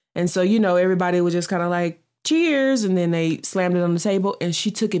And so, everybody was just kind of like, cheers. And then they slammed it on the table and she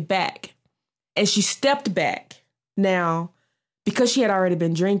took it back and she stepped back. Now, because she had already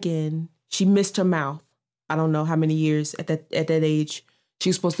been drinking, she missed her mouth. I don't know how many years at that age she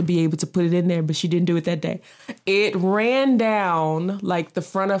was supposed to be able to put it in there, but she didn't do it that day. It ran down like the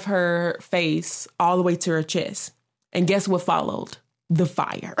front of her face all the way to her chest. And guess what followed? The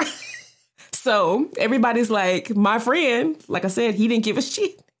fire. So everybody's like, my friend, like I said, he didn't give a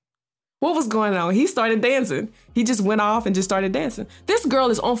shit. What was going on? He started dancing. He just went off and just started dancing. This girl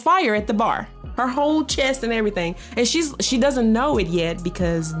is on fire at the bar, her whole chest and everything. And she doesn't know it yet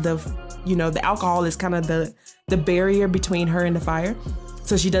because the alcohol is kind of the barrier between her and the fire.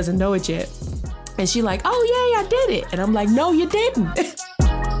 So she doesn't know it yet. And she like, oh yeah, I did it. And I'm like, no, you didn't.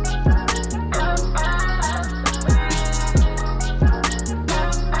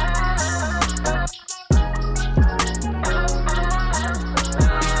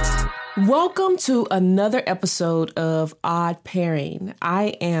 Welcome to another episode of Odd Pairing.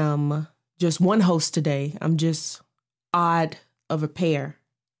 I am just one host today. I'm just odd of a pair,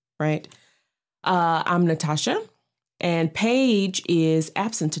 right? I'm Natasha, and Paige is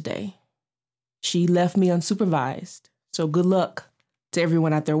absent today. She left me unsupervised. So good luck to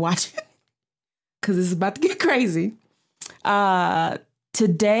everyone out there watching, because it's about to get crazy.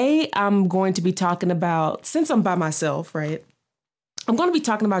 Today, I'm going to be talking about, since I'm by myself, right? I'm going to be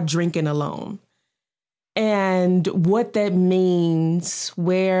talking about drinking alone and what that means,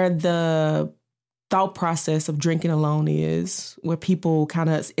 where the thought process of drinking alone is, where people kind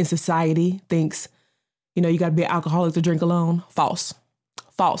of in society thinks, you got to be an alcoholic to drink alone. False.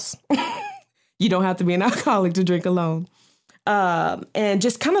 You don't have to be an alcoholic to drink alone. And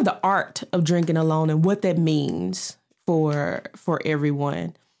just kind of the art of drinking alone and what that means for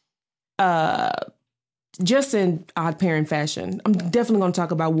everyone. Just in odd pairing fashion, I'm definitely going to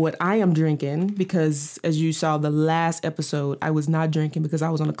talk about what I am drinking because, as you saw the last episode, I was not drinking because I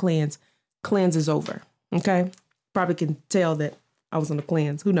was on a cleanse. Cleanse is over. Okay, probably can tell that I was on a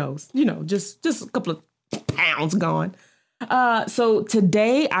cleanse. Who knows? Just a couple of pounds gone. So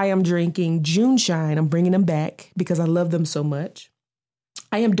today I am drinking June Shine. I'm bringing them back because I love them so much.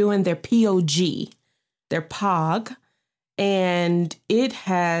 I am doing their POG, their POG. And it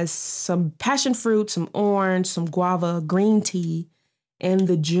has some passion fruit, some orange, some guava, green tea, and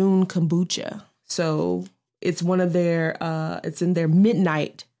the June kombucha. So it's one of their, it's in their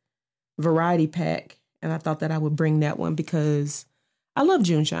midnight variety pack. And I thought that I would bring that one because I love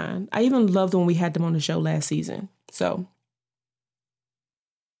June Shine. I even loved when we had them on the show last season. So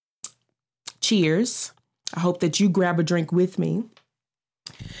cheers. I hope that you grab a drink with me.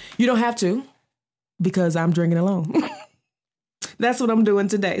 You don't have to because I'm drinking alone. That's what I'm doing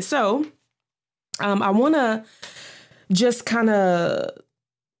today. So I want to just kind of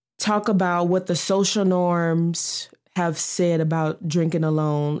talk about what the social norms have said about drinking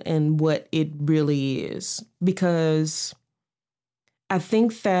alone and what it really is, because I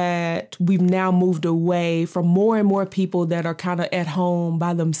think that we've now moved away from more and more people that are kind of at home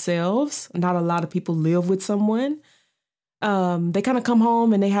by themselves. Not a lot of people live with someone. They kind of come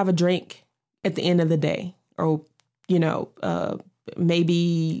home and they have a drink at the end of the day, or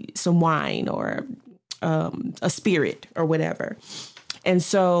maybe some wine or a spirit or whatever. And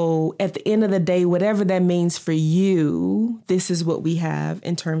so at the end of the day, whatever that means for you, this is what we have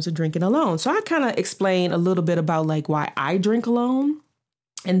in terms of drinking alone. So I kind of explain a little bit about like why I drink alone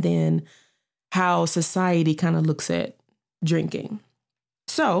and then how society kind of looks at drinking.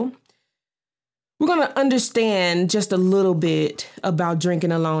 So we're going to understand just a little bit about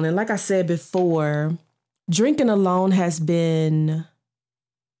drinking alone. And like I said before, drinking alone has been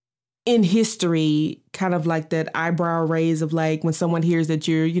in history kind of like that eyebrow raise of like when someone hears that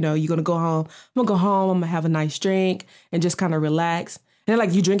you're going to go home. I'm going to go home. I'm going to have a nice drink and just kind of relax. And they're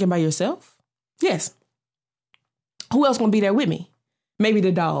like, you drinking by yourself? Yes. Who else going to be there with me? Maybe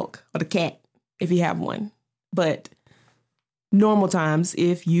the dog or the cat if you have one. But normal times,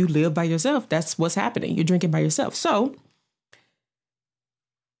 if you live by yourself, that's what's happening. You're drinking by yourself. So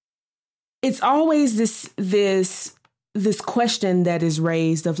it's always this question that is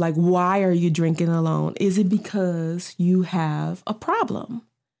raised of like, why are you drinking alone? Is it because you have a problem?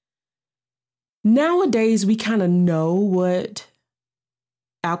 Nowadays, we kind of know what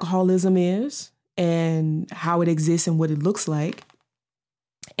alcoholism is and how it exists and what it looks like.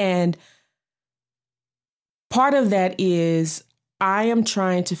 And part of that is I am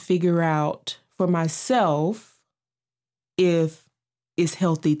trying to figure out for myself if it's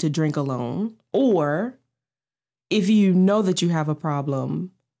healthy to drink alone, or if you know that you have a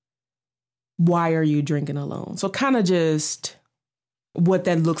problem, why are you drinking alone? So kind of just what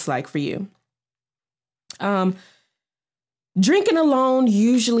that looks like for you. Drinking alone,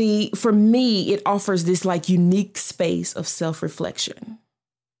 usually for me, it offers this like unique space of self-reflection.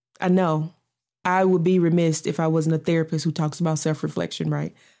 I know I would be remiss if I wasn't a therapist who talks about self-reflection,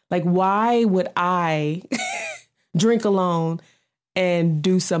 right? Like, why would I drink alone and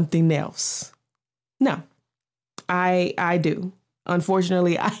do something else? No, I do.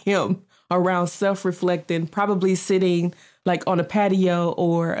 Unfortunately, I am around self-reflecting, probably sitting like on a patio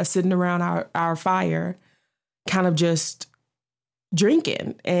or sitting around our fire, kind of just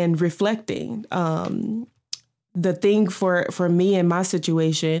drinking and reflecting. The thing for me in my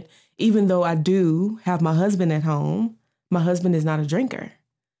situation, even though I do have my husband at home, my husband is not a drinker.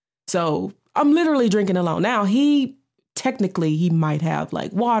 So I'm literally drinking alone. Now, he might have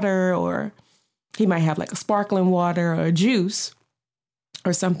like water, or he might have like a sparkling water or a juice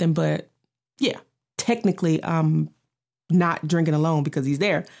or something. But yeah, technically I'm not drinking alone because he's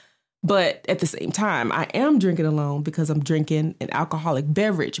there. But at the same time, I am drinking alone because I'm drinking an alcoholic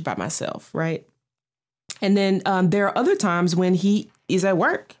beverage by myself, right? And then there are other times when he is at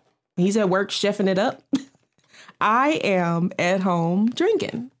work. He's at work chefing it up. I am at home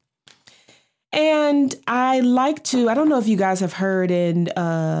drinking. And I don't know if you guys have heard in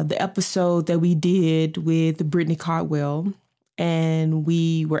the episode that we did with Brittany Caldwell, and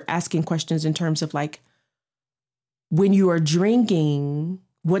we were asking questions in terms of like, when you are drinking,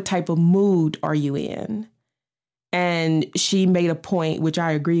 what type of mood are you in? And she made a point, which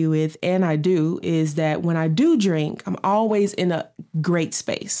I agree with, and I do, is that when I do drink, I'm always in a great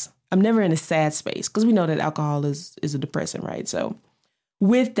space. I'm never in a sad space, because we know that alcohol is a depressant, right? So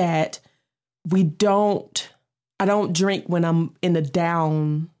with that, I don't drink when I'm in a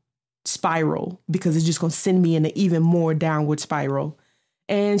down spiral, because it's just going to send me in an even more downward spiral.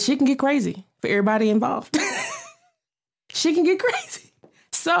 And she can get crazy for everybody involved. She can get crazy.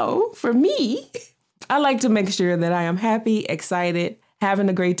 So for me, I like to make sure that I am happy, excited, having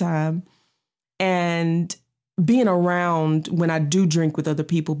a great time, and being around, when I do drink with other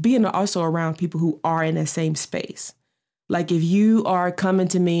people, being also around people who are in that same space. Like if you are coming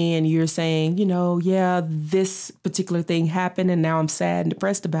to me and you're saying, yeah, this particular thing happened and now I'm sad and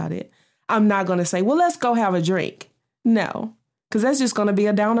depressed about it, I'm not going to say, well, let's go have a drink. No, because that's just going to be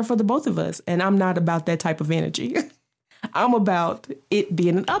a downer for the both of us. And I'm not about that type of energy. I'm about it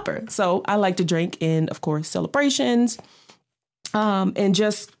being an upper. So I like to drink in, of course, celebrations, and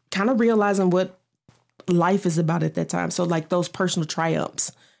just kind of realizing what life is about at that time. So like those personal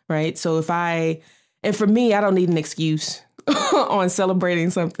triumphs, right? So for me, I don't need an excuse on celebrating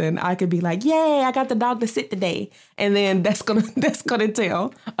something. I could be like, yay, I got the dog to sit today. And then that's going to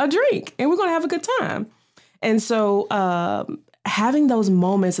entail a drink, and we're going to have a good time. And so having those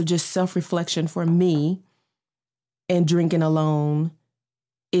moments of just self-reflection for me and drinking alone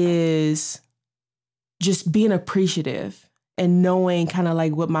is just being appreciative and knowing kind of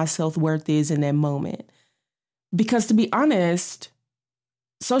like what my self-worth is in that moment. Because to be honest,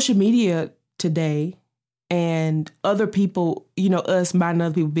 social media today and other people, us minding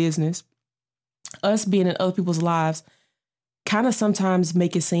other people's business, us being in other people's lives, kind of sometimes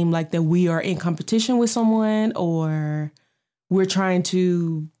make it seem like that we are in competition with someone, or we're trying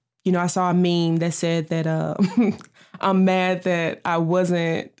to, I saw a meme that said that I'm mad that I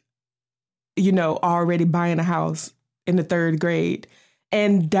wasn't, already buying a house in the 3rd grade.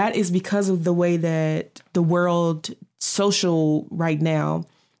 And that is because of the way that the world social right now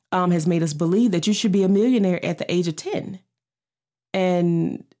has made us believe that you should be a millionaire at the age of 10.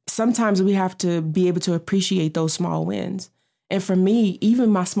 And sometimes we have to be able to appreciate those small wins. And for me, even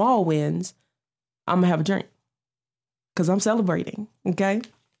my small wins, I'm going to have a drink because I'm celebrating. Okay.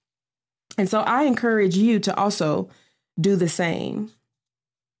 And so I encourage you to also do the same.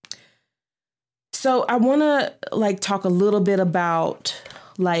 So I want to talk a little bit about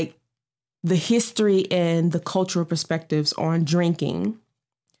the history and the cultural perspectives on drinking.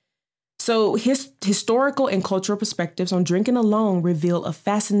 So historical and cultural perspectives on drinking alone reveal a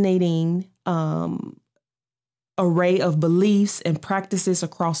fascinating array of beliefs and practices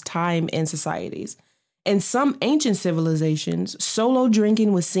across time and societies. In some ancient civilizations, solo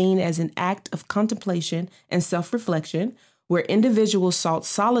drinking was seen as an act of contemplation and self-reflection, where individuals sought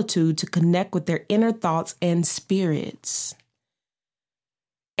solitude to connect with their inner thoughts and spirits.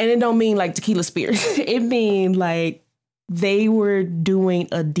 And it don't mean like tequila spirits. It mean like they were doing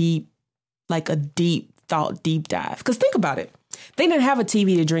a deep thought, deep dive. Because think about it. They didn't have a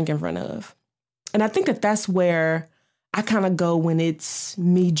TV to drink in front of. And I think that that's where I kind of go when it's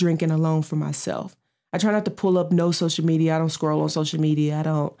me drinking alone for myself. I try not to pull up no social media. I don't scroll on social media. I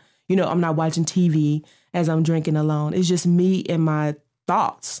don't, I'm not watching TV as I'm drinking alone. It's just me and my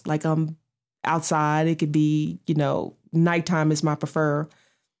thoughts. Like I'm outside. It could be, nighttime is my prefer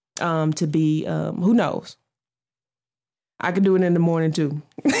to be, who knows? I could do it in the morning too.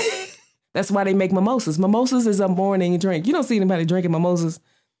 That's why they make mimosas. Mimosas is a morning drink. You don't see anybody drinking mimosas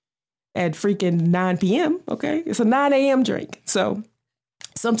at freaking 9 p.m. Okay. It's a 9 a.m. drink. So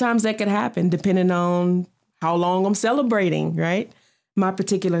sometimes that could happen depending on how long I'm celebrating, right? My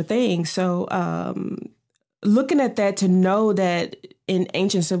particular thing. So looking at that to know that in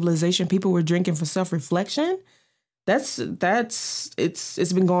ancient civilization, people were drinking for self-reflection. It's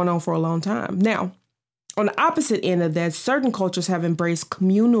been going on for a long time. Now, on the opposite end of that, certain cultures have embraced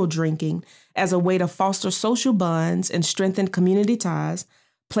communal drinking as a way to foster social bonds and strengthen community ties,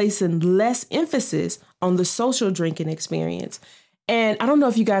 placing less emphasis on the social drinking experience. And I don't know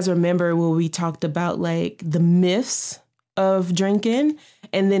if you guys remember when we talked about like the myths of drinking.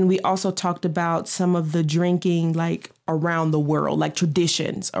 And then we also talked about some of the drinking like around the world, like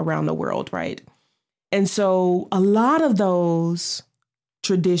traditions around the world, right? And so a lot of those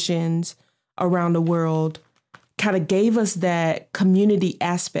traditions around the world kind of gave us that community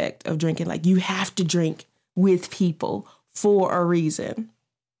aspect of drinking. Like you have to drink with people for a reason.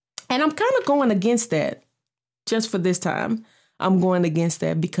 And I'm kind of going against that just for this time. I'm going against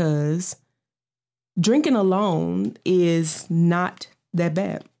that because drinking alone is not that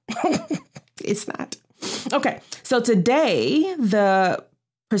bad. It's not. Okay. So today, the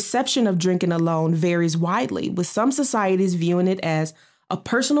perception of drinking alone varies widely, with some societies viewing it as a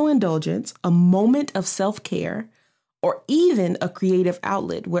personal indulgence, a moment of self-care, or even a creative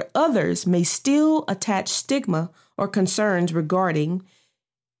outlet, where others may still attach stigma or concerns regarding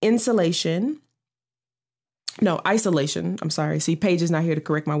isolation. I'm sorry. See, Paige is not here to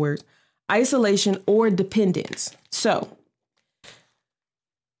correct my words. Isolation or dependence. So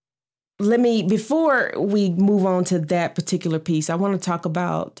before we move on to that particular piece, I want to talk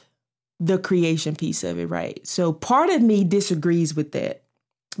about the creation piece of it, right? So part of me disagrees with that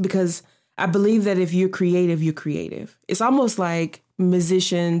because I believe that if you're creative, you're creative. It's almost like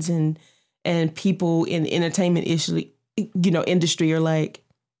musicians and people in entertainment industry are like,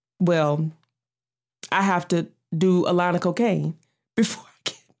 well, I have to do a line of cocaine before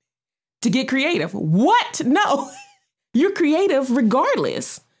to get creative. What? No, you're creative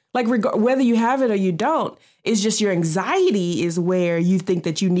regardless. Like whether you have it or you don't, it's just your anxiety is where you think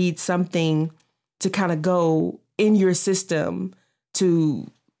that you need something to kind of go in your system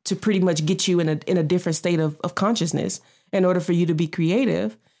to pretty much get you in a different state of consciousness in order for you to be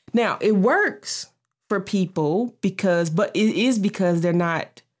creative. Now, it works for people because they're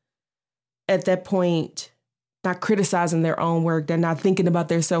not at that point, not criticizing their own work. They're not thinking about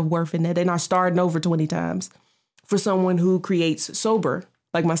their self-worth in that. They're not starting over 20 times. For someone who creates sober,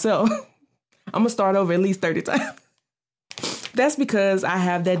 like myself, I'm going to start over at least 30 times. That's because I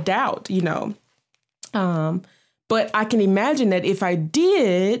have that doubt, But I can imagine that if I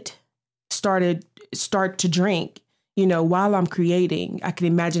did start to drink, while I'm creating, I can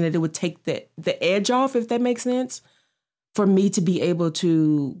imagine that it would take the edge off, if that makes sense, for me to be able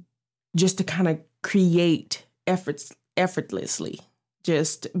to just to kind of create effortlessly,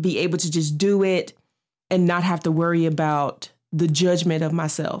 just be able to just do it and not have to worry about the judgment of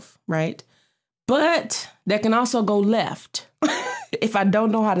myself, right? But that can also go left if I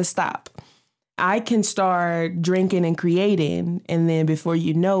don't know how to stop. I can start drinking and creating, and then before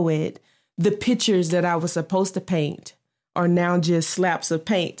you know it, the pictures that I was supposed to paint are now just slaps of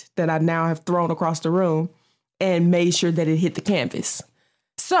paint that I now have thrown across the room and made sure that it hit the canvas.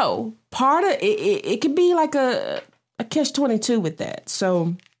 So part of it could be like a catch-22 with that.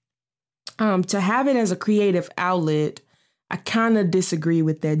 So to have it as a creative outlet, I kind of disagree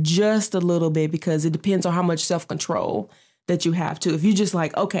with that just a little bit because it depends on how much self-control that you have to. If you just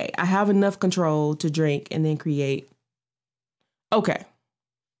like, okay, I have enough control to drink and then create. Okay.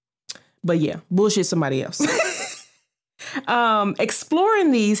 But yeah, bullshit somebody else.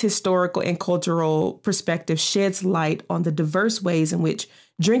 Exploring these historical and cultural perspectives sheds light on the diverse ways in which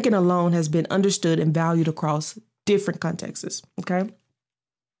drinking alone has been understood and valued across different contexts. Okay.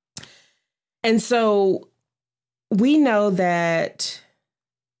 And so we know that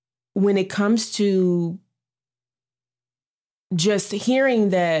when it comes to just hearing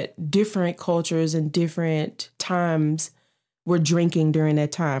that different cultures and different times were drinking during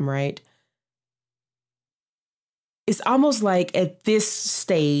that time, right? It's almost like at this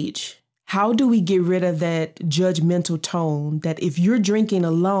stage, how do we get rid of that judgmental tone that if you're drinking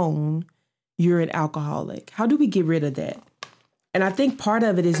alone, you're an alcoholic? How do we get rid of that? And I think part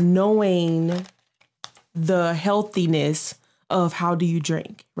of it is knowing the healthiness of how do you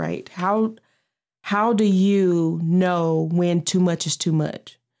drink, right? How how do you know when too much is too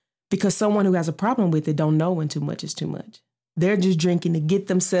much? Because someone who has a problem with it don't know when too much is too much. They're just drinking to get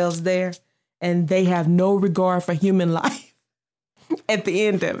themselves there, and they have no regard for human life at the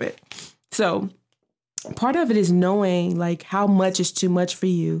end of it. So part of it is knowing like how much is too much for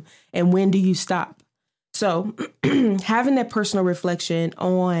you and when do you stop. So having that personal reflection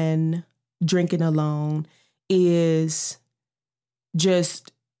on drinking alone is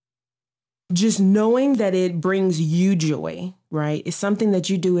just knowing that it brings you joy, right? It's something that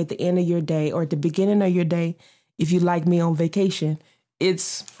you do at the end of your day or at the beginning of your day. If you like me on vacation,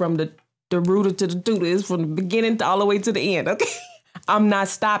 it's from the rooter to the tutor. It's from the beginning to all the way to the end. Okay. I'm not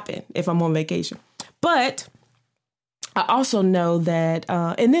stopping if I'm on vacation. But I also know that,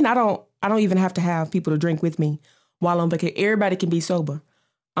 and then I don't even have to have people to drink with me while I'm on vacation. Everybody can be sober.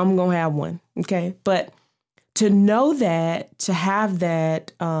 I'm going to have one. Okay. But to know that, to have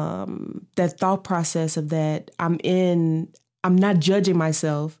that, that thought process of that I'm not judging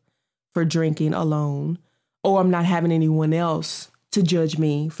myself for drinking alone, or I'm not having anyone else to judge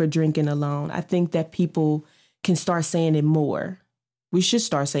me for drinking alone. I think that people can start saying it more. We should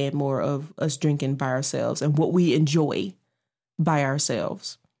start saying more of us drinking by ourselves and what we enjoy by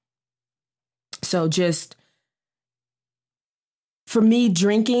ourselves. So just for me,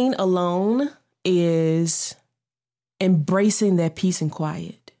 drinking alone is embracing that peace and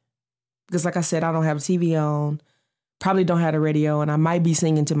quiet. Because like I said, I don't have a TV on, probably don't have a radio, and I might be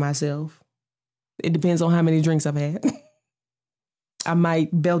singing to myself. It depends on how many drinks I've had. I might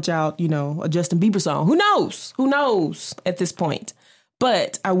belch out, a Justin Bieber song. Who knows? Who knows at this point?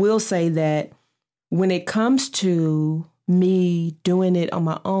 But I will say that when it comes to me doing it on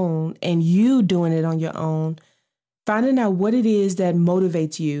my own and you doing it on your own, finding out what it is that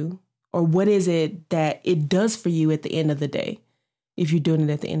motivates you or what is it that it does for you at the end of the day. If you're doing it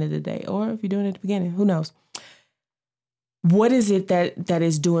at the end of the day or if you're doing it at the beginning, who knows? What is it that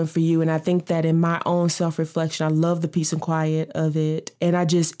is doing for you? And I think that in my own self-reflection, I love the peace and quiet of it. And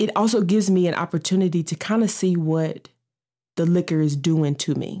it also gives me an opportunity to kind of see what the liquor is doing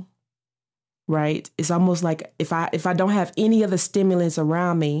to me, right? It's almost like if I don't have any other stimulants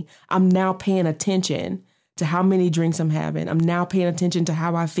around me, I'm now paying attention to how many drinks I'm having. I'm now paying attention to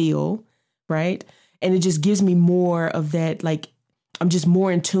how I feel, right? And it just gives me more of that, like I'm just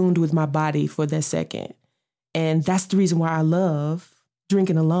more in tune with my body for that second. And that's the reason why I love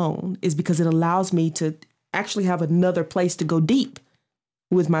drinking alone, is because it allows me to actually have another place to go deep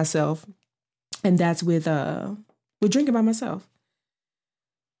with myself. And that's with drinking by myself.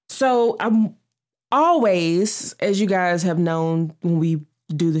 So I'm always, as you guys have known when we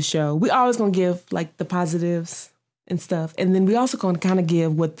do the show, we always going to give like the positives and stuff. And then we also going to kind of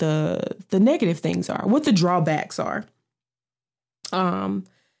give what the negative things are, what the drawbacks are.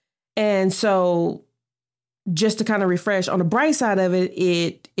 And so just to kind of refresh, on the bright side of it,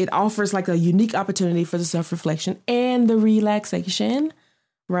 it offers like a unique opportunity for the self-reflection and the relaxation,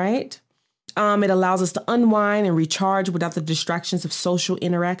 right? It allows us to unwind and recharge without the distractions of social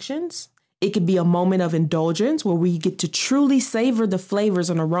interactions. It could be a moment of indulgence where we get to truly savor the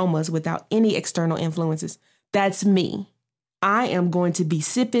flavors and aromas without any external influences. That's me. I am going to be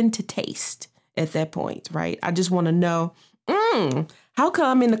sipping to taste at that point, right? I just want to know, how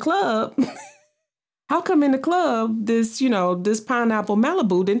come in the club... How come in the club, this pineapple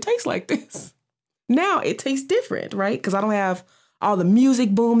Malibu didn't taste like this? Now it tastes different, right? Because I don't have all the music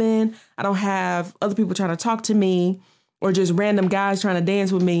booming. I don't have other people trying to talk to me or just random guys trying to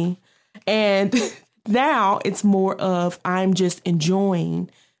dance with me. And now it's more of I'm just enjoying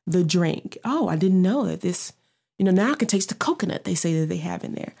the drink. Oh, I didn't know that this, now I can taste the coconut they say that they have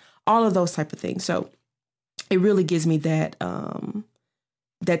in there. All of those type of things. So it really gives me that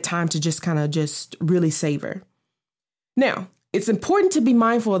time to just kind of just really savor. Now, it's important to be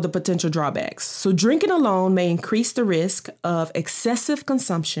mindful of the potential drawbacks. So drinking alone may increase the risk of excessive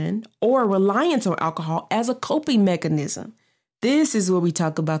consumption or reliance on alcohol as a coping mechanism. This is where we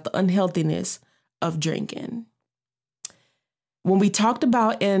talk about the unhealthiness of drinking. When we talked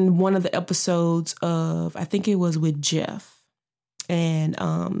about in one of the episodes of, I think it was with Jeff and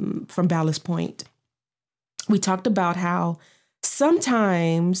from Ballast Point, we talked about how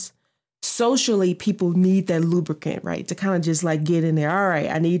sometimes socially people need that lubricant, right? To kind of just like get in there. All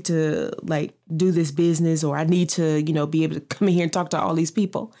right, I need to like do this business, or I need to, be able to come in here and talk to all these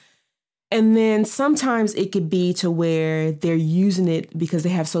people. And then sometimes it could be to where they're using it because they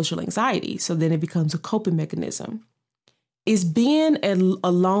have social anxiety. So then it becomes a coping mechanism. Is being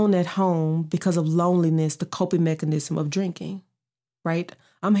alone at home because of loneliness the coping mechanism of drinking, right?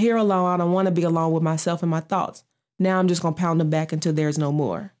 I'm here alone. I don't want to be alone with myself and my thoughts. Now I'm just going to pound them back until there's no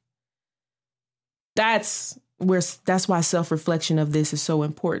more. that's why self-reflection of this is so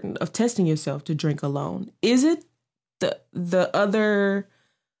important, of testing yourself to drink alone. Is it the other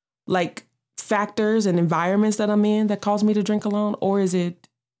like factors and environments that I'm in that cause me to drink alone? Or is it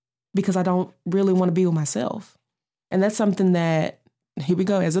because I don't really want to be with myself? And that's something that, here we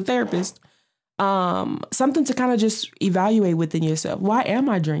go, as a therapist, something to kind of just evaluate within yourself. Why am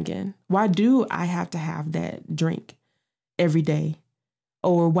I drinking? Why do I have to have that drink every day?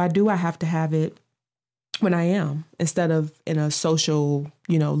 Or why do I have to have it when I am instead of in a social,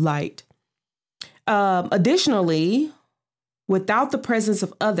 light? Additionally, without the presence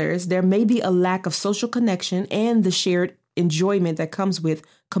of others, there may be a lack of social connection and the shared enjoyment that comes with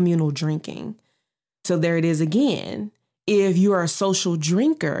communal drinking. So there it is again. If you are a social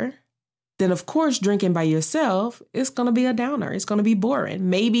drinker, then of course, drinking by yourself is going to be a downer. It's going to be boring.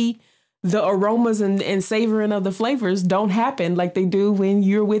 Maybe the aromas and savoring of the flavors don't happen like they do when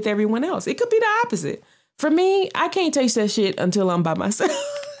you're with everyone else. It could be the opposite. For me, I can't taste that shit until I'm by myself.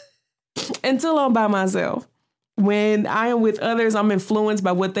 Until I'm by myself. When I am with others, I'm influenced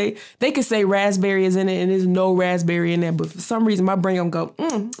by what they could say raspberry is in it and there's no raspberry in there. But for some reason, my brain gonna go,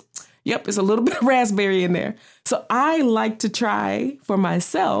 yep, it's a little bit of raspberry in there. So I like to try for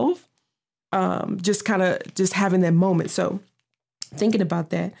myself, just having that moment. So thinking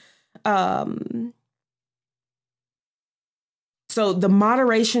about that. So the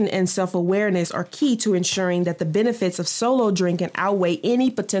moderation and self-awareness are key to ensuring that the benefits of solo drinking outweigh any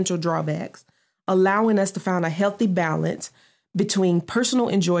potential drawbacks, allowing us to find a healthy balance between personal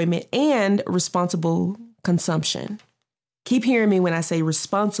enjoyment and responsible consumption. Keep hearing me when I say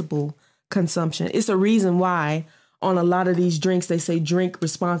responsible consumption. It's a reason why on a lot of these drinks, they say drink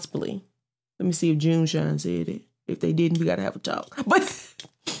responsibly. Let me see if June Shine said it. If they didn't, we got to have a talk.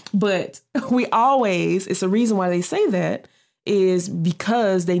 But it's a reason why they say that is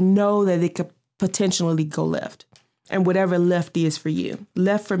because they know that it could potentially go left. And whatever left is for you.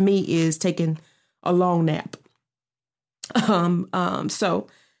 Left for me is taking a long nap. So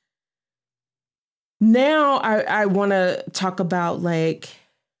now I want to talk about like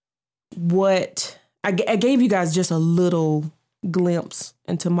what I gave you guys just a little glimpse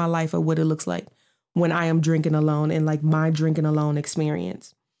into my life of what it looks like when I am drinking alone and like my drinking alone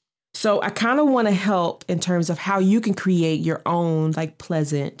experience. So I kind of want to help in terms of how you can create your own like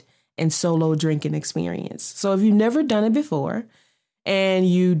pleasant and solo drinking experience. So if you've never done it before and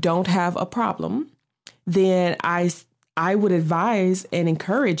you don't have a problem, then I would advise and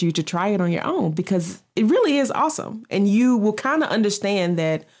encourage you to try it on your own because it really is awesome. And you will kind of understand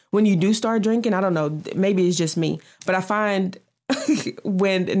that when you do start drinking, I don't know, maybe it's just me, but I find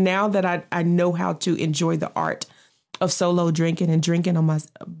now that I know how to enjoy the art of solo drinking and drinking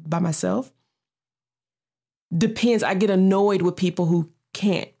by myself, depends. I get annoyed with people who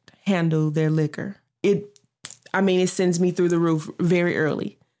can't handle their liquor. It sends me through the roof very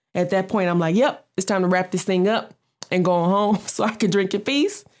early. At that point, I'm like, yep, it's time to wrap this thing up and go home so I can drink in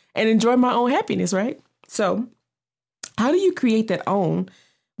peace and enjoy my own happiness, right? So how do you create that own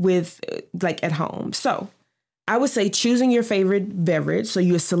with like at home? So I would say choosing your favorite beverage. So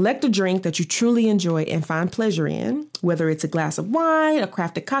you select a drink that you truly enjoy and find pleasure in, whether it's a glass of wine, a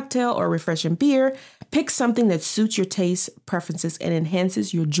crafted cocktail, or a refreshing beer. Pick something that suits your taste, preferences, and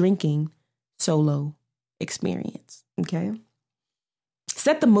enhances your drinking solo experience. Okay.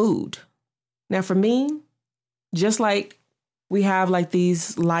 Set the mood. Now for me, just like we have like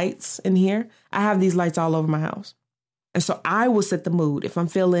these lights in here, I have these lights all over my house. And so I will set the mood. If I'm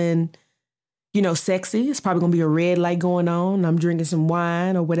feeling sexy, it's probably going to be a red light going on. I'm drinking some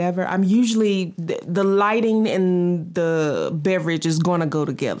wine or whatever. I'm usually, the lighting and the beverage is going to go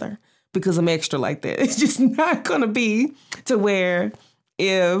together because I'm extra like that. It's just not going to be to where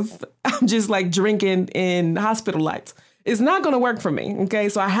if I'm just like drinking in hospital lights, it's not going to work for me. Okay.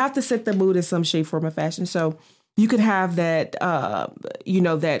 So I have to set the mood in some shape, form, or fashion. So you could have that,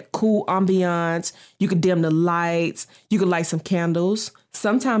 that cool ambiance. You could dim the lights. You could light some candles.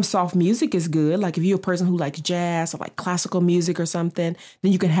 Sometimes soft music is good. Like if you're a person who likes jazz or like classical music or something,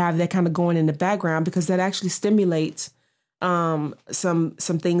 then you can have that kind of going in the background because that actually stimulates some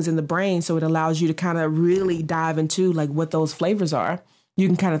things in the brain. So it allows you to kind of really dive into like what those flavors are. You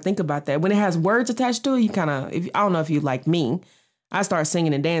can kind of think about that. When it has words attached to it, you kind of, I don't know if you like me, I start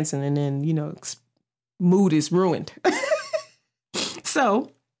singing and dancing and then, mood is ruined.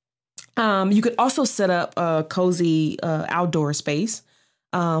 So you could also set up a cozy outdoor space.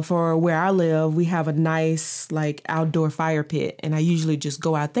 For where I live, we have a nice like outdoor fire pit. And I usually just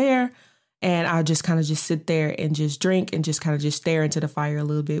go out there and I'll just kind of just sit there and just drink and just kind of just stare into the fire a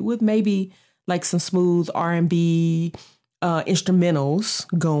little bit with maybe like some smooth R&B instrumentals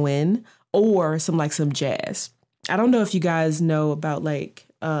going, or some jazz. I don't know if you guys know about like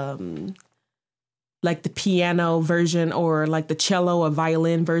the piano version or like the cello or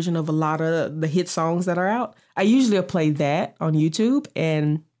violin version of a lot of the hit songs that are out. I usually play that on YouTube,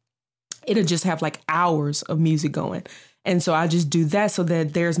 and it'll just have like hours of music going. And so I just do that so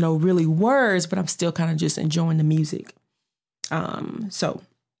that there's no really words, but I'm still kind of just enjoying the music. So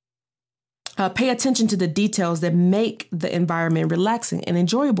pay attention to the details that make the environment relaxing and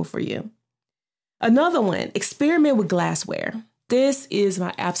enjoyable for you. Another one, experiment with glassware. This is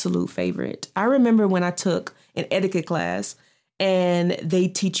my absolute favorite. I remember when I took an etiquette class and they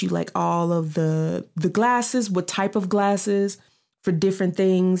teach you like all of the glasses, what type of glasses for different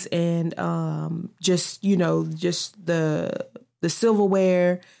things, and just the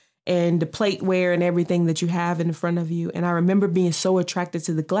silverware and the plateware and everything that you have in front of you. And I remember being so attracted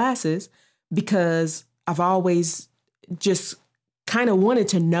to the glasses because I've always just kind of wanted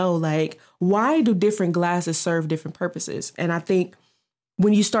to know, like, why do different glasses serve different purposes? And I think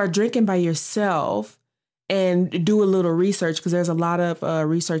when you start drinking by yourself and do a little research, because there's a lot of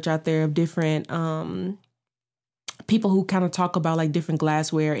research out there of different people who kind of talk about like different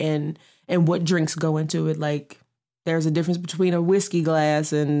glassware and what drinks go into it. Like there's a difference between a whiskey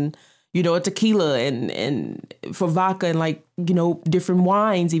glass and, a tequila and for vodka, and like, different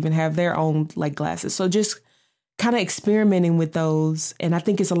wines even have their own like glasses. So just kind of experimenting with those. And I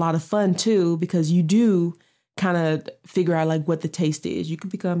think it's a lot of fun too, because you do kind of figure out like what the taste is. You can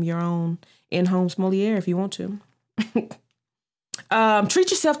become your own in-home sommelier if you want to. Treat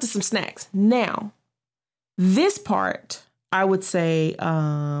yourself to some snacks. Now, this part, I would say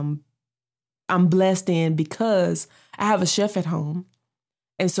I'm blessed in because I have a chef at home.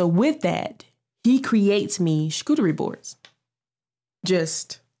 And so with that, he creates me charcuterie boards.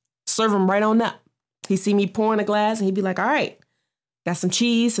 Just serve them right on up. He see me pouring a glass and he'd be like, all right, got some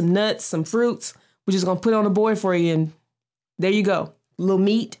cheese, some nuts, some fruits. We're just going to put it on the board for you. And there you go. A little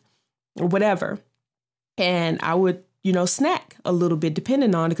meat or whatever. And I would, snack a little bit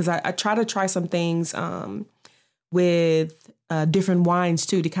depending on it, because I try to try some things with different wines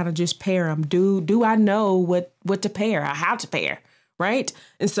too, to kind of just pair them. Do I know what to pair or how to pair, right?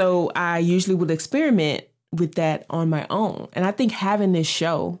 And so I usually would experiment with that on my own. And I think having this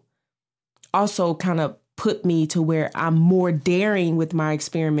show also kind of put me to where I'm more daring with my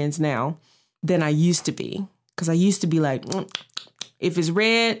experiments now than I used to be. Because I used to be like, if it's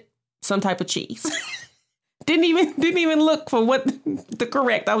red, some type of cheese. didn't even look for what the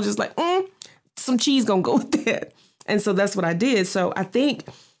correct. I was just like, some cheese gonna go with that. And so that's what I did. So I think,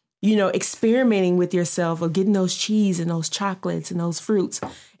 experimenting with yourself or getting those cheese and those chocolates and those fruits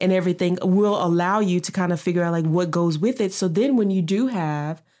and everything will allow you to kind of figure out like what goes with it. So then when you do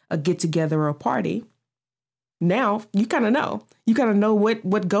have a get together or a party, now you kind of know. You kind of know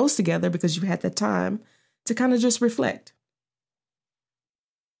what goes together because you've had that time to kind of just reflect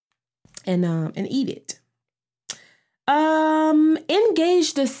and eat it.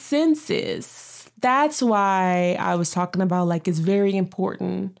 Engage the senses. That's why I was talking about like it's very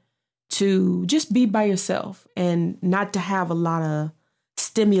important to just be by yourself and not to have a lot of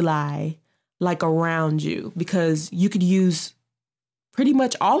stimuli like around you, because you could use pretty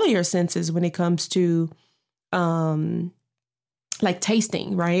much all of your senses when it comes to like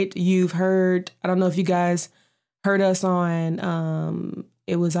tasting, right? You've heard, I don't know if you guys heard us on,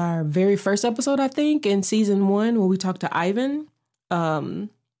 it was our very first episode, I think, in season 1 where we talked to Ivan.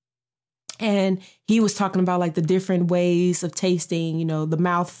 And he was talking about like the different ways of tasting, the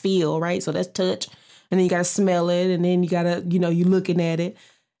mouth feel, right? So that's touch. And then you got to smell it. And then you got to, you're looking at it.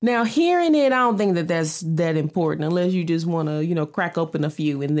 Now, hearing it, I don't think that that's that important unless you just want to, crack open a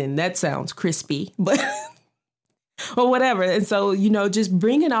few and then that sounds crispy, but or whatever. And so, just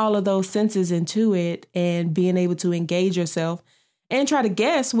bringing all of those senses into it and being able to engage yourself and try to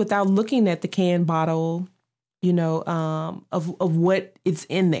guess without looking at the can bottle, of what it's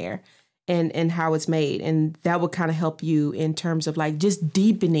in there and how it's made. And that would kind of help you in terms of like just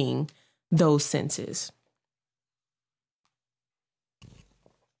deepening those senses.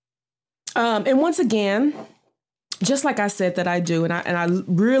 And once again, just like I said that I do, and I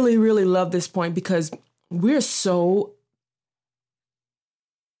really, really love this point because we're so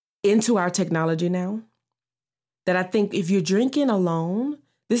into our technology now that I think if you're drinking alone,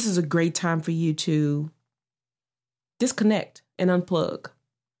 this is a great time for you to disconnect and unplug.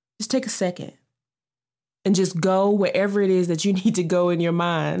 Just take a second and just go wherever it is that you need to go in your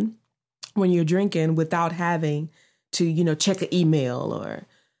mind when you're drinking without having to, check an email or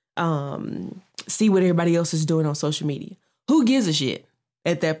see what everybody else is doing on social media. Who gives a shit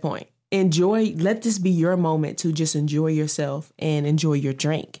at that point? Let this be your moment to just enjoy yourself and enjoy your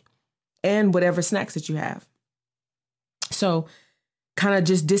drink. and whatever snacks that you have. So kind of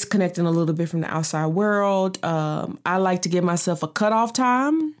just disconnecting a little bit from the outside world. I like to give myself a cutoff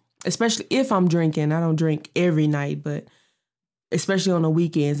time, especially if I'm drinking. I don't drink every night, but especially on the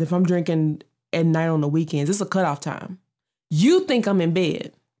weekends. If I'm drinking at night on the weekends, it's a cutoff time. You think I'm in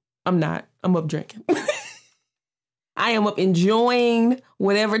bed. I'm not. I'm up drinking. I am up enjoying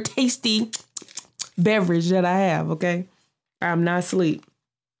whatever tasty beverage that I have, okay? I'm not asleep.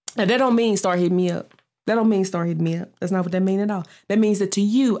 Now, that don't mean start hitting me up. That don't mean start hitting me up. That's not what that means at all. That means that to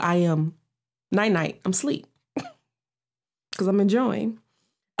you, I am night-night. I'm asleep. Because I'm enjoying.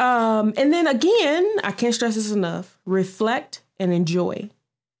 And then again, I can't stress this enough. Reflect and enjoy.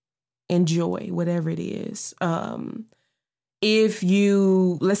 Enjoy whatever it is. If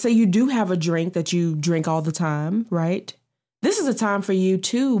you, let's say you do have a drink that you drink all the time, right? This is a time for you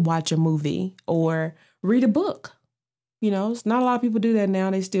to watch a movie or read a book. You know, it's not a lot of people do that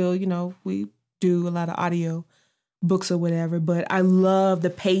now. They still, you know, we do a lot of audio books or whatever, but I love the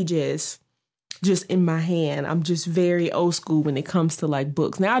pages just in my hand. I'm just very old school when it comes to like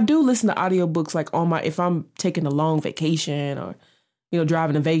books. Now I do listen to audiobooks like if I'm taking a long vacation or, you know,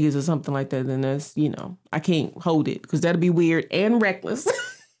 driving to Vegas or something like that, then that's, you know, I can't hold it because that'll be weird and reckless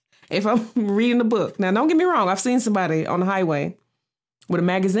if I'm reading a book. Now, don't get me wrong. I've seen somebody on the highway with a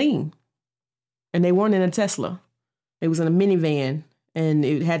magazine and they weren't in a Tesla. It was in a minivan and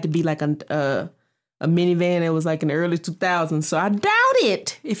it had to be like a minivan that was like in the early 2000s. So I doubt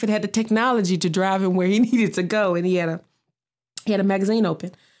it if it had the technology to drive him where he needed to go. And he had a magazine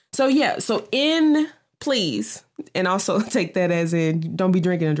open. So, yeah. So please, and also take that as in, don't be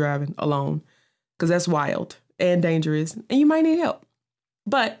drinking and driving alone because that's wild and dangerous and you might need help.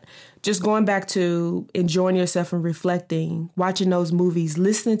 But just going back to enjoying yourself and reflecting, watching those movies,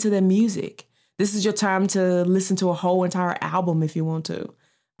 listening to the music. This is your time to listen to a whole entire album if you want to,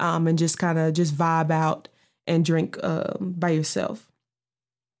 and just kind of just vibe out and drink by yourself.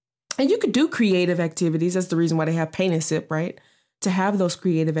 And you could do creative activities. That's the reason why they have paint and sip, right? To have those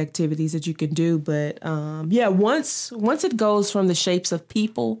creative activities that you can do. But yeah, once it goes from the shapes of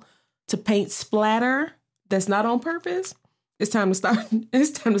people to paint splatter that's not on purpose, it's time to stop.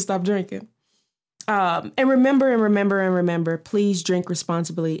 It's time to stop drinking. And remember, please drink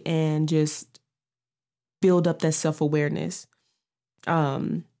responsibly and just build up that self-awareness.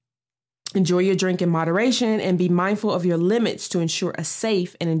 Enjoy your drink in moderation and be mindful of your limits to ensure a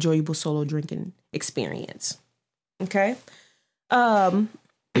safe and enjoyable solo drinking experience. Okay.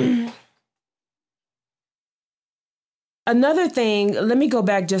 Another thing, let me go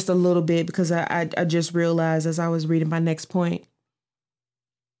back just a little bit because I just realized as I was reading my next point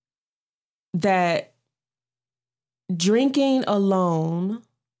that drinking alone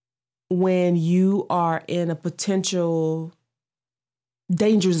when you are in a potential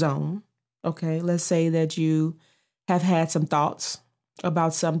danger zone, okay, let's say that you have had some thoughts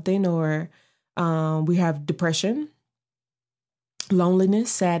about something or we have depression, loneliness,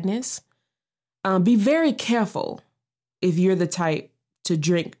 sadness. Be very careful if you're the type to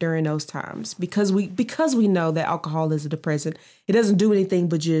drink during those times because we know that alcohol is a depressant. It doesn't do anything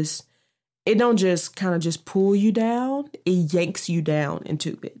but it don't just kind of just pull you down. It yanks you down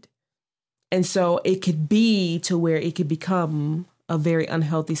into it. And so it could be to where it could become a very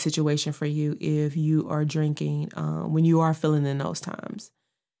unhealthy situation for you if you are drinking when you are feeling in those times.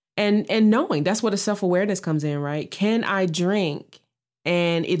 And knowing that's where the self-awareness comes in, right? Can I drink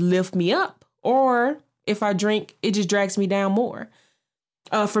and it lift me up? Or if I drink, it just drags me down more.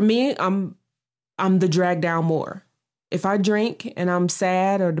 For me, I'm the drag down more. If I drink and I'm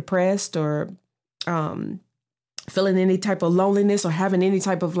sad or depressed or feeling any type of loneliness or having any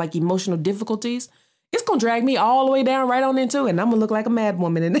type of like emotional difficulties, it's going to drag me all the way down right on into it. And I'm going to look like a mad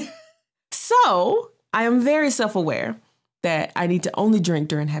woman in there. So I am very self-aware that I need to only drink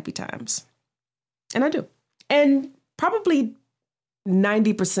during happy times. And I do. And probably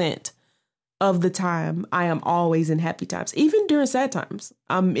 90% of the time, I am always in happy times. Even during sad times,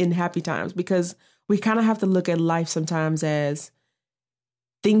 I'm in happy times because we kind of have to look at life sometimes as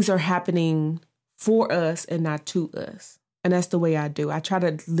things are happening for us and not to us. And that's the way I do. I try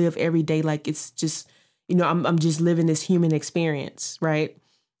to live every day like it's just, you know, I'm just living this human experience, right?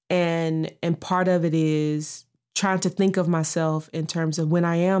 And part of it is trying to think of myself in terms of when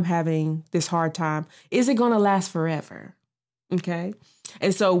I am having this hard time, is it going to last forever? Okay.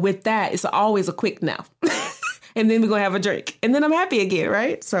 And so with that, it's always a quick now. And then we're going to have a drink and then I'm happy again.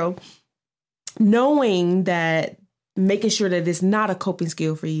 Right. So knowing that, making sure that it's not a coping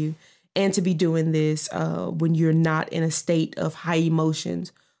skill for you and to be doing this when you're not in a state of high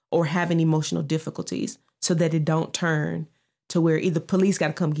emotions or having emotional difficulties so that it don't turn to where either police got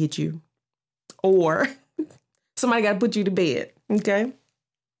to come get you or somebody got to put you to bed. Okay.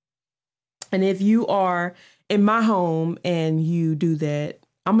 And if you are in my home and you do that,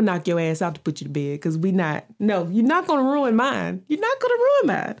 I'm going to knock your ass out to put you to bed because you're not going to ruin mine. You're not going to ruin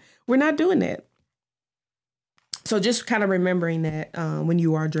mine. We're not doing that. So just kind of remembering that when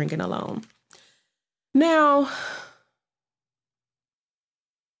you are drinking alone. Now,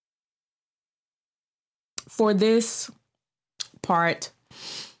 for this part,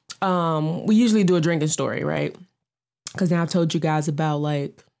 we usually do a drinking story, right? Because now I've told you guys about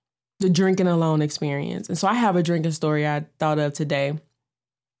like the drinking alone experience. And so I have a drinking story I thought of today.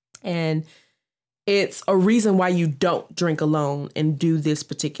 And it's a reason why you don't drink alone and do this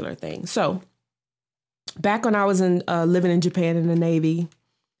particular thing. So back when I was living in Japan in the Navy,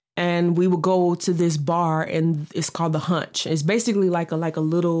 and we would go to this bar, and it's called the Hunch. It's basically like a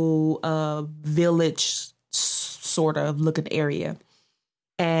little village sort of looking area.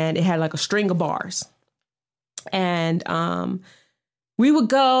 And it had like a string of bars. And we would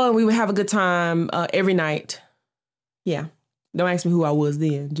go and we would have a good time every night. Yeah. Don't ask me who I was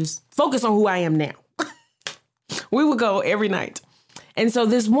then. Just focus on who I am now. We would go every night. And so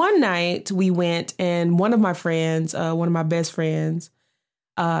this one night we went, and one of my friends, one of my best friends,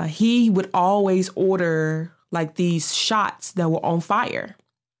 he would always order like these shots that were on fire.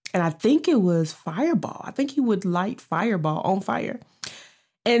 And I think it was Fireball. I think he would light Fireball on fire.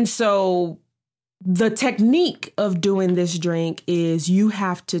 And so the technique of doing this drink is you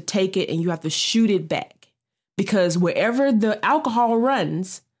have to take it and you have to shoot it back. Because wherever the alcohol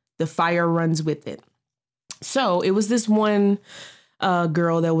runs, the fire runs with it. So it was this one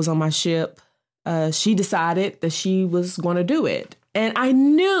girl that was on my ship. She decided that she was going to do it. And I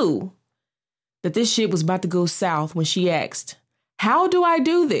knew that this shit was about to go south when she asked, how do I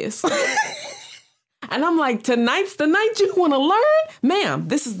do this? And I'm like, tonight's the night you want to learn? Ma'am,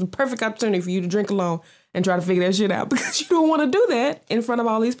 this is the perfect opportunity for you to drink alone and try to figure that shit out because you don't want to do that in front of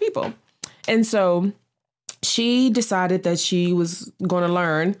all these people. And so she decided that she was going to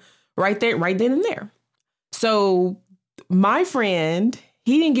learn right then and there. So my friend,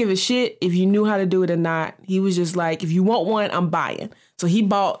 he didn't give a shit if you knew how to do it or not. He was just like, if you want one, I'm buying. So he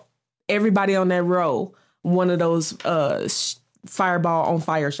bought everybody on that row one of those Fireball on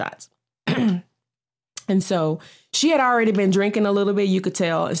fire shots. And so she had already been drinking a little bit, you could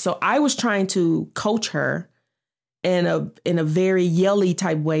tell. And so I was trying to coach her in a very yelly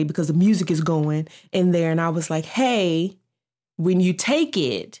type way because the music is going in there. And I was like, hey, when you take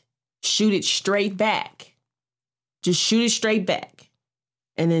it, shoot it straight back. Just shoot it straight back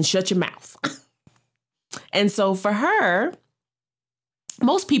and then shut your mouth. And so for her,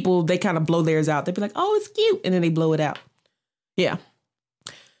 most people, they kind of blow theirs out. They'd be like, oh, it's cute. And then they blow it out. Yeah.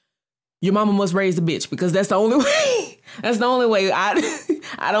 Your mama must raise the bitch because that's the only way. That's the only way.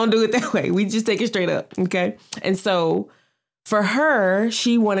 I don't do it that way. We just take it straight up. Okay. And so for her,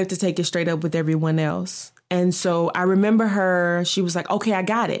 she wanted to take it straight up with everyone else. And so I remember her, she was like, okay, I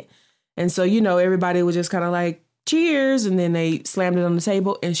got it. And so, everybody was just kind of like, cheers. And then they slammed it on the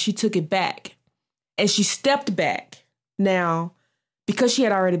table and she took it back and she stepped back. Now, because she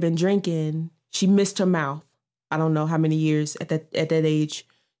had already been drinking, she missed her mouth. I don't know how many years at that age.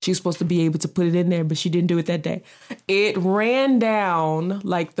 She was supposed to be able to put it in there, but she didn't do it that day. It ran down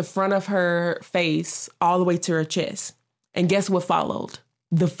like the front of her face all the way to her chest. And guess what followed?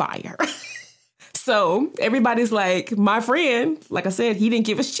 The fire. So everybody's like, my friend, like I said, he didn't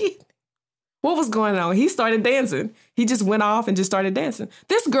give a shit. What was going on? He started dancing. He just went off and just started dancing.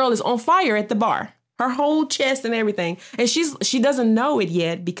 This girl is on fire at the bar, her whole chest and everything. And she doesn't know it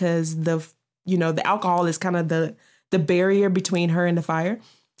yet because the alcohol is kind of the barrier between her and the fire.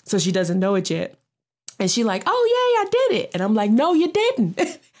 So she doesn't know it yet. And she like, oh, yeah, I did it. And I'm like, no, you didn't.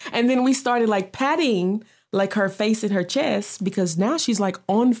 And then we started like patting like her face and her chest because now she's like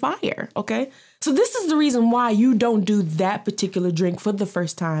on fire. OK, so this is the reason why you don't do that particular drink for the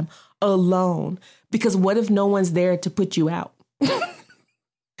first time alone, because what if no one's there to put you out?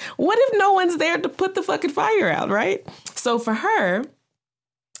 What if no one's there to put the fucking fire out? Right. So for her,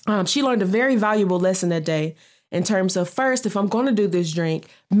 she learned a very valuable lesson that day. In terms of, first, if I'm going to do this drink,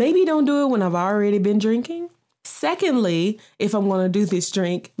 maybe don't do it when I've already been drinking. Secondly, if I'm going to do this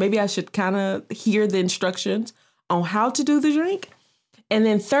drink, maybe I should kind of hear the instructions on how to do the drink. And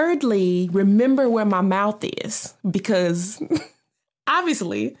then thirdly, remember where my mouth is, because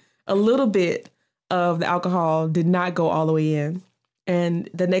obviously a little bit of the alcohol did not go all the way in. And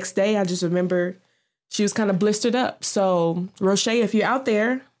the next day, I just remember she was kind of blistered up. So Roche, if you're out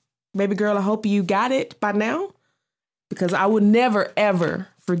there, baby girl, I hope you got it by now. Because I would never, ever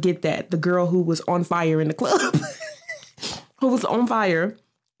forget that. The girl who was on fire in the club. Who was on fire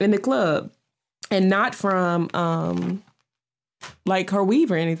in the club. and not from like her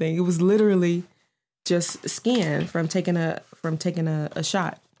weave or anything. It was literally just skin from taking a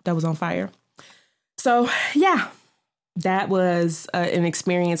shot that was on fire. So yeah, that was an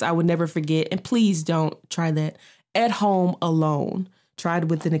experience I would never forget. And please don't try that at home alone. Try it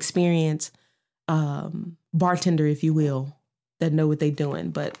with an experienced bartender, if you will, that know what they're doing.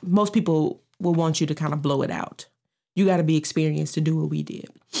 But most people will want you to kind of blow it out. You got to be experienced to do what we did.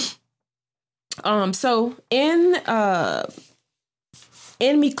 So in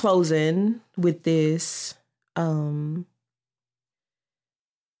me closing with this, I'm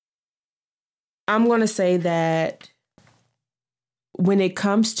going to say that when it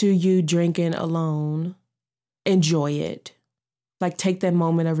comes to you drinking alone, enjoy it. Like, take that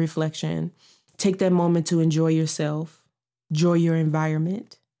moment of reflection. Take that moment to enjoy yourself, enjoy your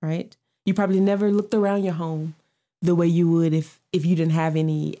environment, right? You probably never looked around your home the way you would if you didn't have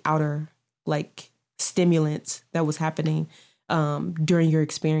any outer, like, stimulants that was happening during your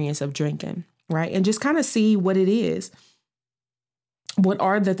experience of drinking, right? And just kind of see what it is. What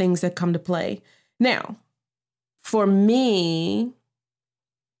are the things that come to play? Now, for me,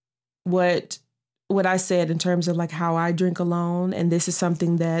 what I said in terms of like how I drink alone, and this is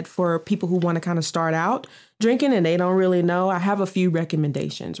something that for people who want to kind of start out drinking and they don't really know, I have a few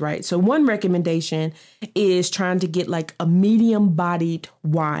recommendations, right? So one recommendation is trying to get like a medium bodied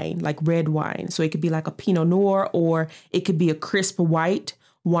wine, like red wine. So it could be like a Pinot Noir, or it could be a crisp white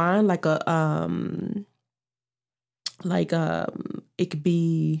wine, like a it could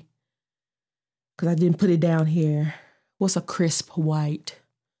be, because I didn't put it down here. What's a crisp white?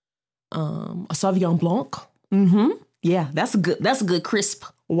 A Sauvignon Blanc. Yeah, that's a good crisp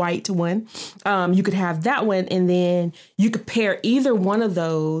white one. You could have that one, and then you could pair either one of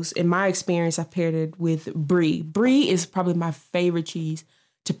those. In my experience, I paired it with Brie. Brie is probably my favorite cheese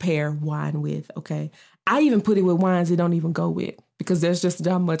to pair wine with. Okay, I even put it with wines it don't even go with, because that's just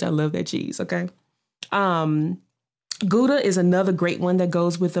how much I love that cheese. Okay. Gouda is another great one that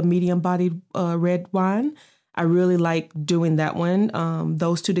goes with a medium-bodied red wine. I really like doing that one,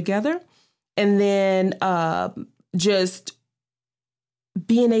 those two together. And then just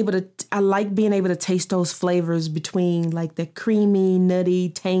being able to, I like being able to taste those flavors between like the creamy, nutty,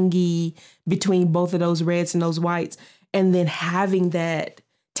 tangy between both of those reds and those whites. And then having that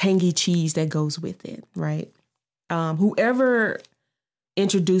tangy cheese that goes with it, right? Whoever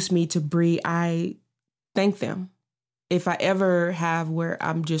introduced me to Brie, I thank them. If I ever have where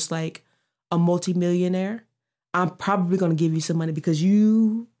I'm just like a multimillionaire, I'm probably going to give you some money, because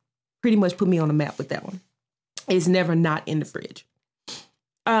you pretty much put me on the map with that one. It's never not in the fridge.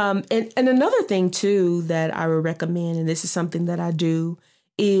 And another thing too that I would recommend, and this is something that I do,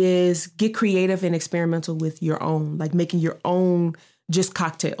 is get creative and experimental with your own, like making your own just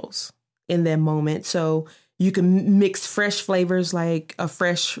cocktails in that moment. So you can mix fresh flavors like a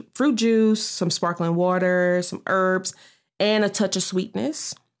fresh fruit juice, some sparkling water, some herbs, and a touch of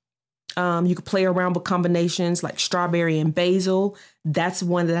sweetness. You could play around with combinations like strawberry and basil. That's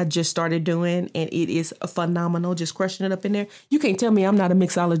one that I just started doing, and it is phenomenal. Just crushing it up in there. You can't tell me I'm not a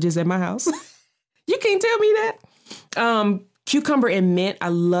mixologist at my house. You can't tell me that. Cucumber and mint, I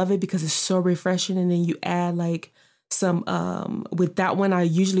love it because it's so refreshing. And then you add like some, with that one, I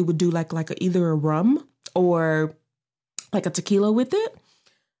usually would do like either a rum or like a tequila with it.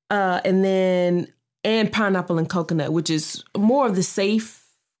 And pineapple and coconut, which is more of the safe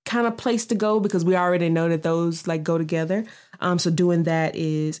kind of place to go, because we already know that those like go together. So doing that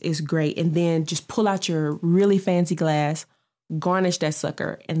is great. And then just pull out your really fancy glass, garnish that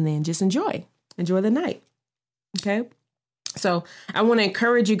sucker, and then just enjoy the night. Okay. So I want to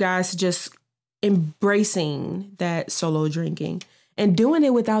encourage you guys to just embracing that solo drinking and doing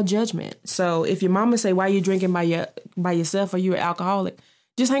it without judgment. So if your mama say, why you drinking by yourself, or you're an alcoholic,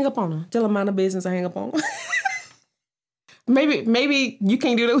 just hang up on her. Tell her mind her business and hang up on her. Maybe you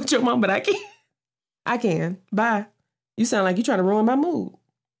can't do that with your mom, but I can. I can. Bye. You sound like you're trying to ruin my mood.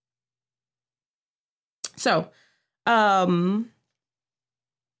 So,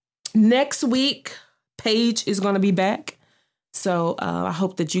 next week, Paige is going to be back. So I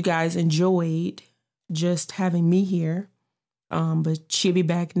hope that you guys enjoyed just having me here. But she'll be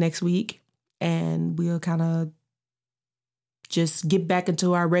back next week, and we'll kind of just get back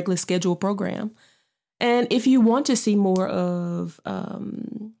into our regular schedule program. And if you want to see more of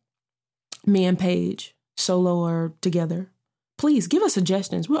me and Paige, solo or together, please give us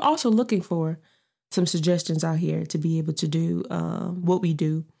suggestions. We're also looking for some suggestions out here to be able to do what we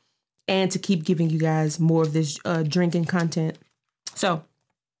do, and to keep giving you guys more of this drinking content. So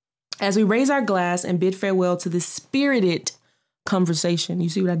as we raise our glass and bid farewell to this spirited conversation, you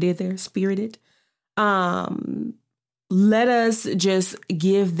see what I did there? Spirited. Let us just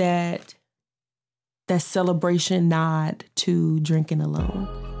give that celebration nod to drinking alone.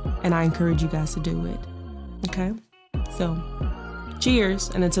 And I encourage you guys to do it. Okay? So, cheers.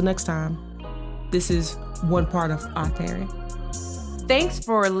 And until next time, this is one part of Odd Pairing. Thanks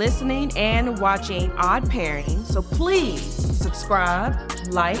for listening and watching Odd Pairing. So please subscribe,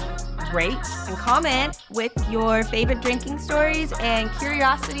 like, rate, and comment with your favorite drinking stories and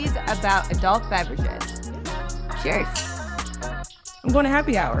curiosities about adult beverages. Cheers. I'm going to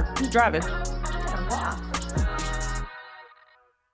happy hour. I'm driving.